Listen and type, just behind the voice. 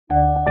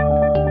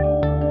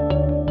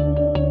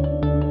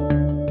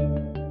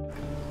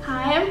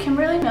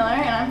Kimberly Miller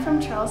and I'm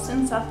from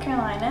Charleston, South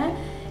Carolina.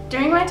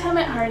 During my time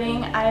at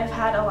Harding, I've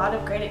had a lot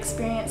of great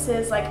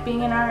experiences like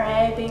being an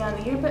RA, being on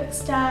the yearbook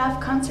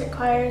staff, concert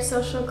choir,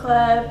 social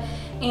club,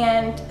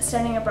 and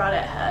studying abroad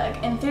at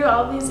Hug. And through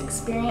all of these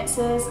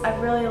experiences,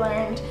 I've really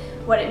learned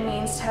what it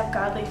means to have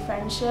godly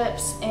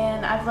friendships,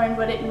 and I've learned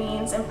what it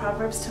means in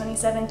Proverbs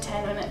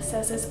 27:10 when it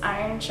says, as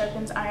iron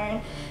sharpens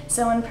iron,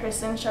 so one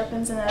person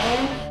sharpens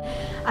another.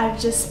 I've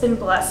just been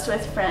blessed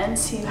with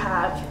friends who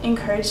have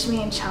encouraged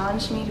me and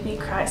challenged me to be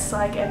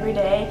Christ-like every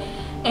day,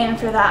 and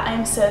for that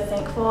I'm so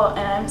thankful, and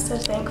I'm so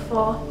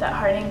thankful that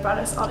Harding brought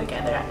us all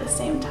together at the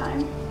same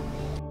time.